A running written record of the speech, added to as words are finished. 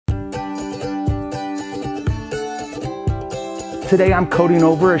Today I'm coating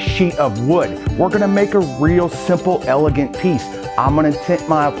over a sheet of wood. We're gonna make a real simple, elegant piece. I'm gonna tint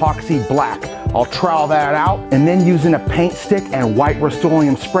my epoxy black. I'll trowel that out, and then using a paint stick and white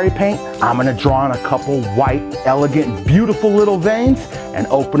Rustoleum spray paint, I'm gonna draw on a couple white, elegant, beautiful little veins and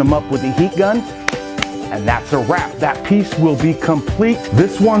open them up with a heat gun. And that's a wrap. That piece will be complete.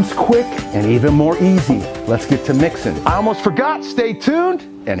 This one's quick and even more easy. Let's get to mixing. I almost forgot, stay tuned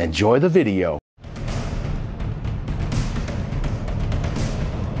and enjoy the video.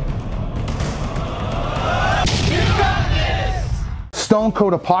 Stone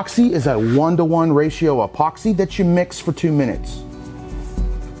Coat Epoxy is a 1-to-1 ratio epoxy that you mix for 2 minutes.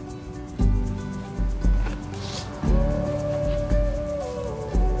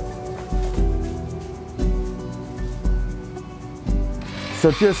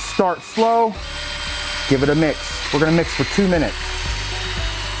 So just start slow, give it a mix. We're gonna mix for 2 minutes.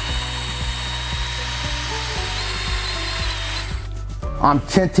 I'm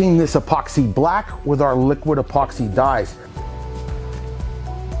tinting this epoxy black with our liquid epoxy dyes.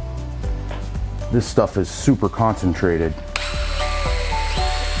 This stuff is super concentrated.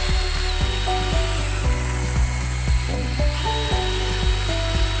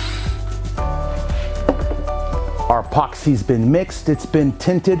 Our epoxy's been mixed, it's been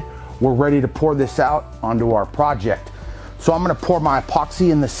tinted. We're ready to pour this out onto our project. So I'm gonna pour my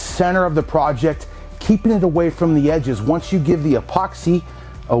epoxy in the center of the project, keeping it away from the edges. Once you give the epoxy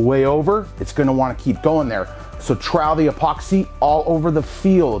a way over, it's gonna wanna keep going there. So trowel the epoxy all over the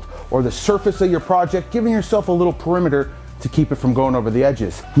field or the surface of your project, giving yourself a little perimeter to keep it from going over the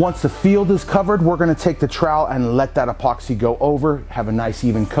edges. Once the field is covered, we're gonna take the trowel and let that epoxy go over, have a nice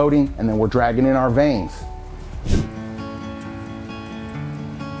even coating, and then we're dragging in our veins.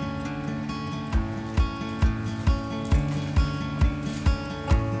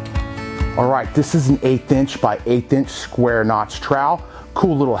 All right, this is an 1/8 inch by 1/8 inch square notch trowel.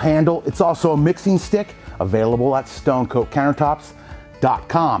 Cool little handle. It's also a mixing stick, available at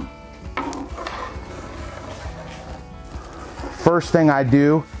stonecoatcountertops.com. First thing I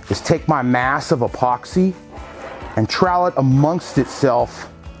do is take my mass of epoxy and trowel it amongst itself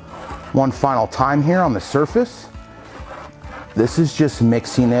one final time here on the surface. This is just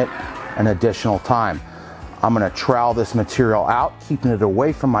mixing it an additional time. I'm gonna trowel this material out, keeping it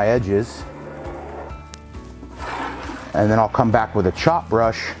away from my edges. And then I'll come back with a chop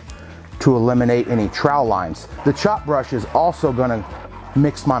brush to eliminate any trowel lines. The chop brush is also gonna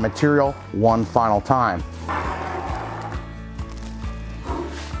mix my material one final time.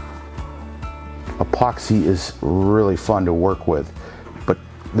 Epoxy is really fun to work with, but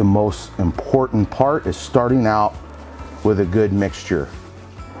the most important part is starting out with a good mixture.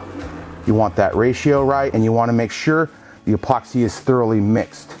 You want that ratio right, and you want to make sure the epoxy is thoroughly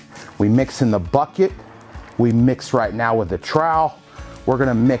mixed. We mix in the bucket, we mix right now with the trowel. We're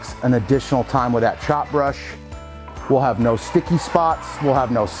gonna mix an additional time with that chop brush. We'll have no sticky spots, we'll have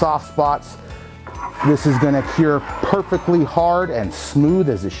no soft spots. This is gonna cure perfectly hard and smooth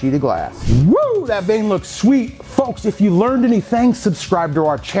as a sheet of glass. Woo, that vein looks sweet. Folks, if you learned anything, subscribe to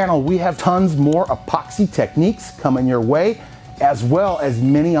our channel. We have tons more epoxy techniques coming your way, as well as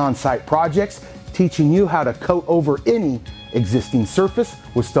many on-site projects teaching you how to coat over any existing surface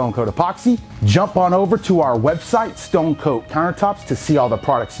with Stone Coat Epoxy. Jump on over to our website, Stone Coat Countertops, to see all the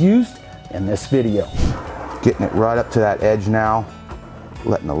products used in this video. Getting it right up to that edge now,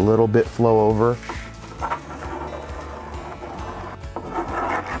 letting a little bit flow over.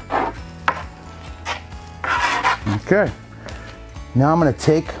 Okay, now I'm gonna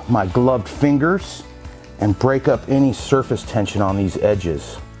take my gloved fingers and break up any surface tension on these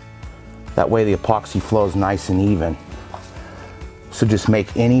edges. That way the epoxy flows nice and even. So just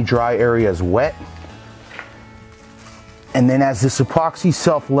make any dry areas wet. And then as this epoxy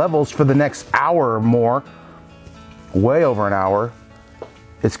self-levels for the next hour or more, way over an hour,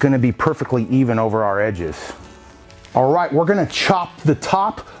 it's gonna be perfectly even over our edges. All right, we're gonna chop the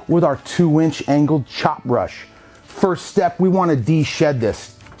top with our 2-inch angled chop brush. First step, we wanna de-shed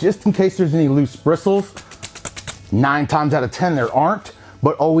this, just in case there's any loose bristles. 9 times out of 10 there aren't,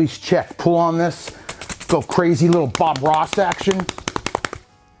 but always check. Pull on this, go crazy little Bob Ross action.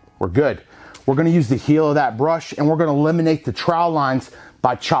 We're good. We're gonna use the heel of that brush and we're gonna eliminate the trowel lines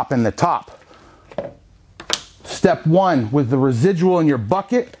by chopping the top. Step 1, with the residual in your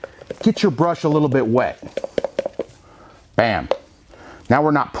bucket, get your brush a little bit wet. Bam. Now we're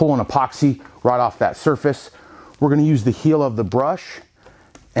not pulling epoxy right off that surface. We're gonna use the heel of the brush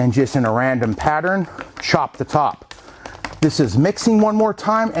and just in a random pattern, chop the top. This is mixing one more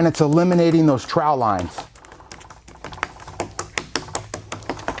time and it's eliminating those trowel lines.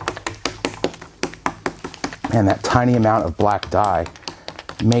 And that tiny amount of black dye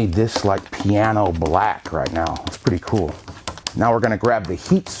made this like piano black right now. It's pretty cool. Now we're gonna grab the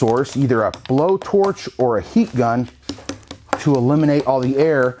heat source, either a blowtorch or a heat gun, to eliminate all the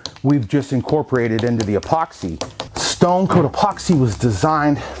air we've just incorporated into the epoxy. Stone Coat Epoxy was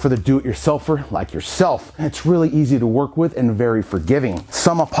designed for the do-it-yourselfer like yourself. It's really easy to work with and very forgiving.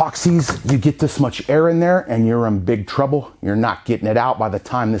 Some epoxies, you get this much air in there and you're in big trouble. You're not getting it out by the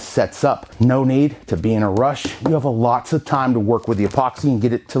time this sets up. No need to be in a rush. You have lots of time to work with the epoxy and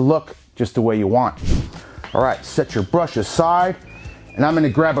get it to look just the way you want. All right, set your brush aside, and I'm gonna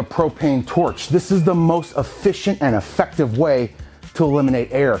grab a propane torch. This is the most efficient and effective way to eliminate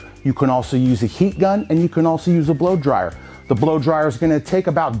air. You can also use a heat gun, and you can also use a blow dryer. The blow dryer is gonna take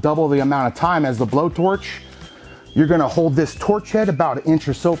about double the amount of time as the blowtorch. You're gonna hold this torch head about an inch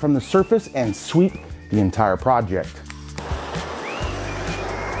or so from the surface and sweep the entire project.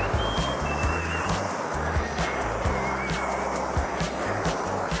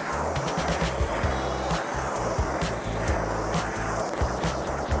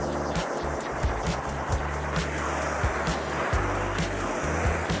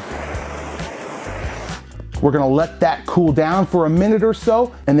 We're gonna let that cool down for a minute or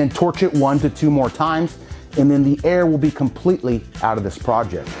so and then torch it 1 to 2 more times, and then the air will be completely out of this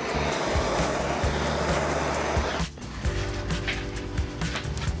project.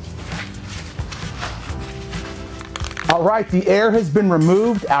 All right, the air has been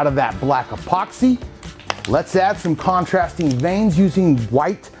removed out of that black epoxy. Let's add some contrasting veins using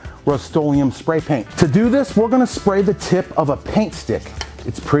white Rustoleum spray paint. To do this, we're gonna spray the tip of a paint stick.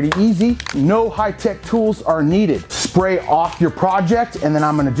 It's pretty easy. No high-tech tools are needed. Spray off your project, and then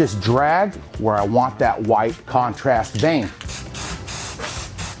I'm gonna just drag where I want that white contrast vein.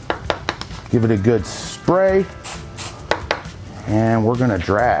 Give it a good spray, and we're gonna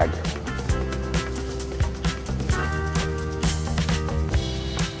drag.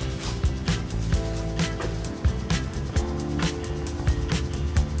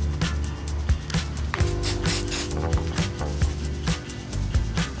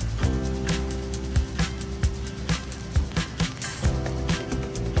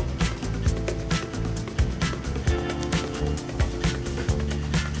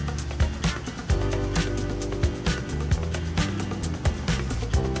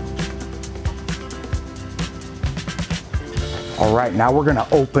 All right, now we're gonna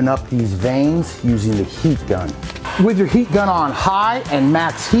open up these veins using the heat gun. With your heat gun on high and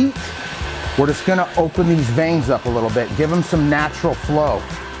max heat, we're just gonna open these veins up a little bit, give them some natural flow.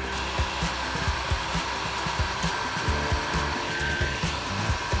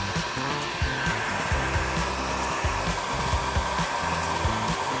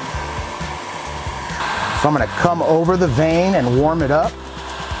 So I'm gonna come over the vein and warm it up.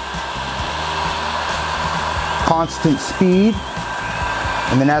 Constant speed.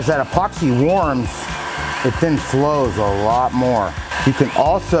 And then as that epoxy warms, it then flows a lot more. You can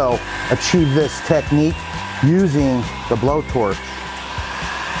also achieve this technique using the blowtorch.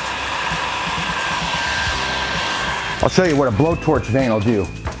 I'll show you what a blowtorch vein will do.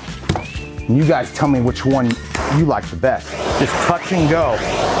 And you guys tell me which one you like the best. Just touch and go.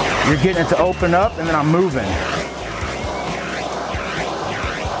 You're getting it to open up, and then I'm moving.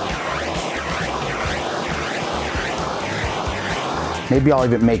 Maybe I'll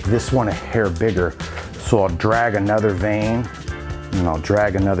even make this one a hair bigger. So I'll drag another vein, and I'll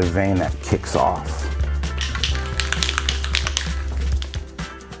drag another vein that kicks off.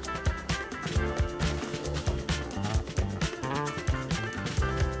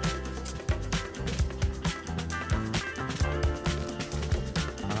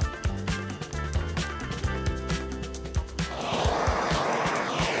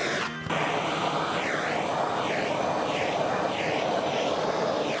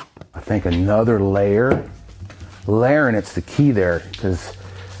 I think another layer. Layering it's the key there, because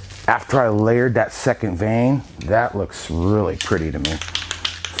after I layered that second vein, that looks really pretty to me.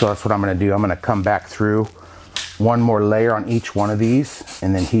 So that's what I'm gonna do. I'm gonna come back through one more layer on each one of these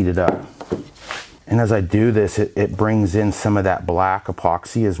and then heat it up. And as I do this, it brings in some of that black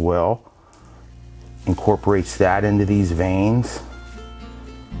epoxy as well. Incorporates that into these veins.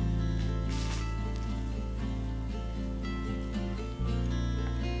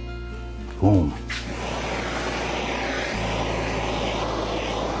 Boom.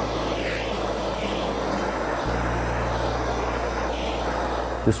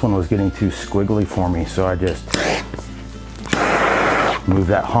 This one was getting too squiggly for me, so I just moved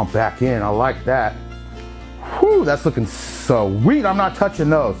that hump back in. I like that. Whew, that's looking sweet. I'm not touching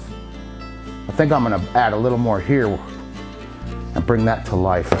those. I think I'm gonna add a little more here and bring that to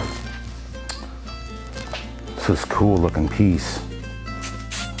life. This is a cool looking piece.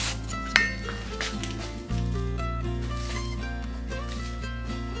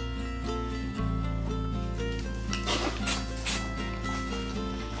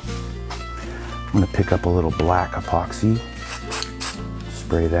 I'm gonna pick up a little black epoxy,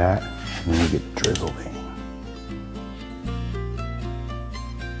 spray that, and then you get drizzle vein.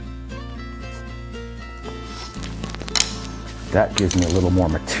 That gives me a little more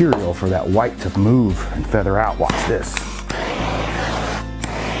material for that white to move and feather out. Watch this.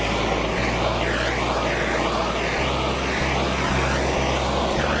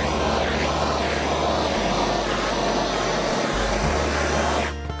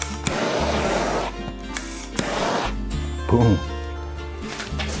 Boom.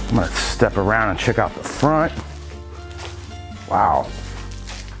 I'm gonna step around and check out the front. Wow.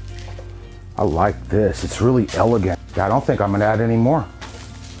 I like this. It's really elegant. I don't think I'm gonna add any more.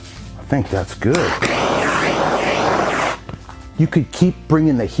 I think that's good. You could keep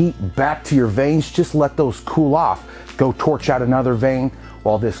bringing the heat back to your veins. Just let those cool off. Go torch out another vein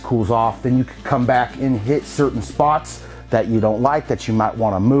while this cools off. Then you can come back and hit certain spots that you don't like, that you might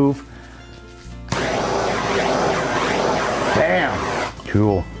wanna move. Bam!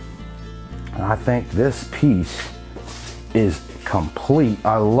 Cool. And I think this piece is complete.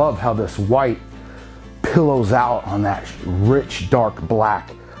 I love how this white pillows out on that rich dark black.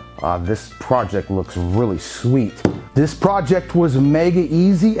 This project looks really sweet. This project was mega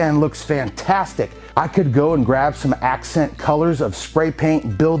easy and looks fantastic. I could go and grab some accent colors of spray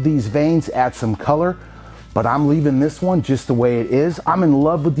paint, build these veins, add some color, but I'm leaving this one just the way it is. I'm in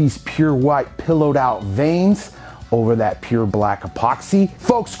love with these pure white pillowed out veins over that pure black epoxy.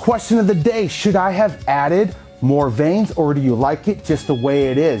 Folks, question of the day, should I have added more veins, or do you like it just the way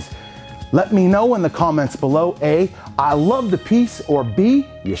it is? Let me know in the comments below. A, I love the piece, or B,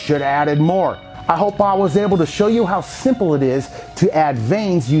 you should have added more. I hope I was able to show you how simple it is to add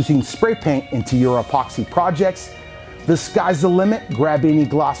veins using spray paint into your epoxy projects. The sky's the limit. Grab any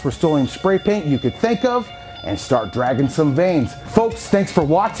gloss Rustoleum spray paint you could think of and start dragging some veins. Folks, thanks for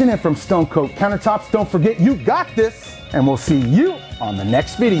watching, and from Coat Countertops, don't forget you got this, and we'll see you on the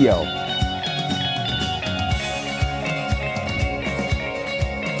next video.